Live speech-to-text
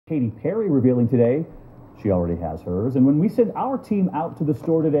Katy Perry revealing today she already has hers. And when we send our team out to the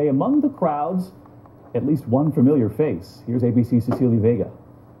store today, among the crowds, at least one familiar face. Here's ABC's Cecilia Vega.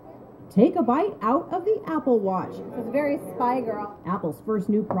 Take a bite out of the Apple Watch. It's very Spy Girl. Apple's first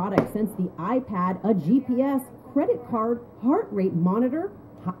new product since the iPad, a GPS, credit card, heart rate monitor.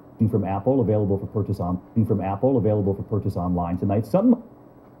 From Apple, available for purchase online tonight. Some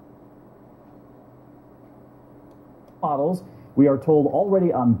models, we are told,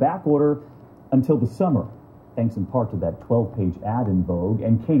 already on back order until the summer, thanks in part to that 12-page ad in Vogue.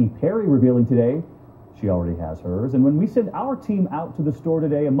 And Katy Perry revealing today she already has hers. And when we send our team out to the store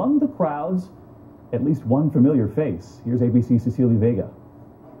today, among the crowds, at least one familiar face. Here's ABC's Cecilia Vega.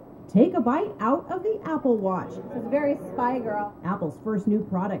 Take a bite out of the Apple Watch. It's very Spy Girl. Apple's first new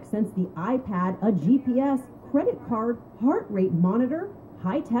product since the iPad, a GPS, credit card, heart rate monitor,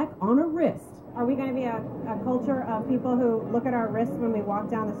 high-tech on a wrist. Are we going to be a culture of people who look at our wrists when we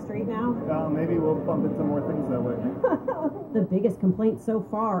walk down the street now? Maybe we'll bump into more things that way. The biggest complaint so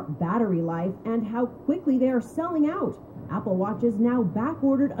far, battery life and how quickly they are selling out. Apple Watch is now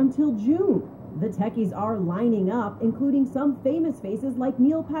back-ordered until June. The techies are lining up, including some famous faces like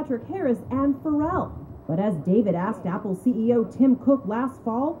Neil Patrick Harris and Pharrell. But as David asked Apple CEO Tim Cook last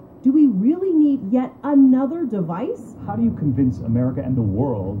fall, do we really need yet another device? How do you convince America and the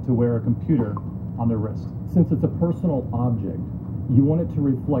world to wear a computer on their wrist? Since it's a personal object, you want it to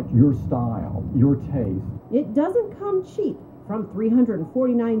reflect your style, your taste. It doesn't come cheap, from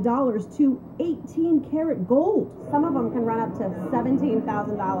 $349 to 18-karat gold. Some of them can run up to $17,000.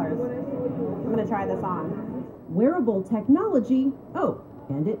 I'm going to try this on. Wearable technology,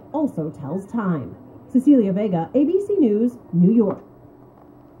 and it also tells time. Cecilia Vega, ABC News, New York.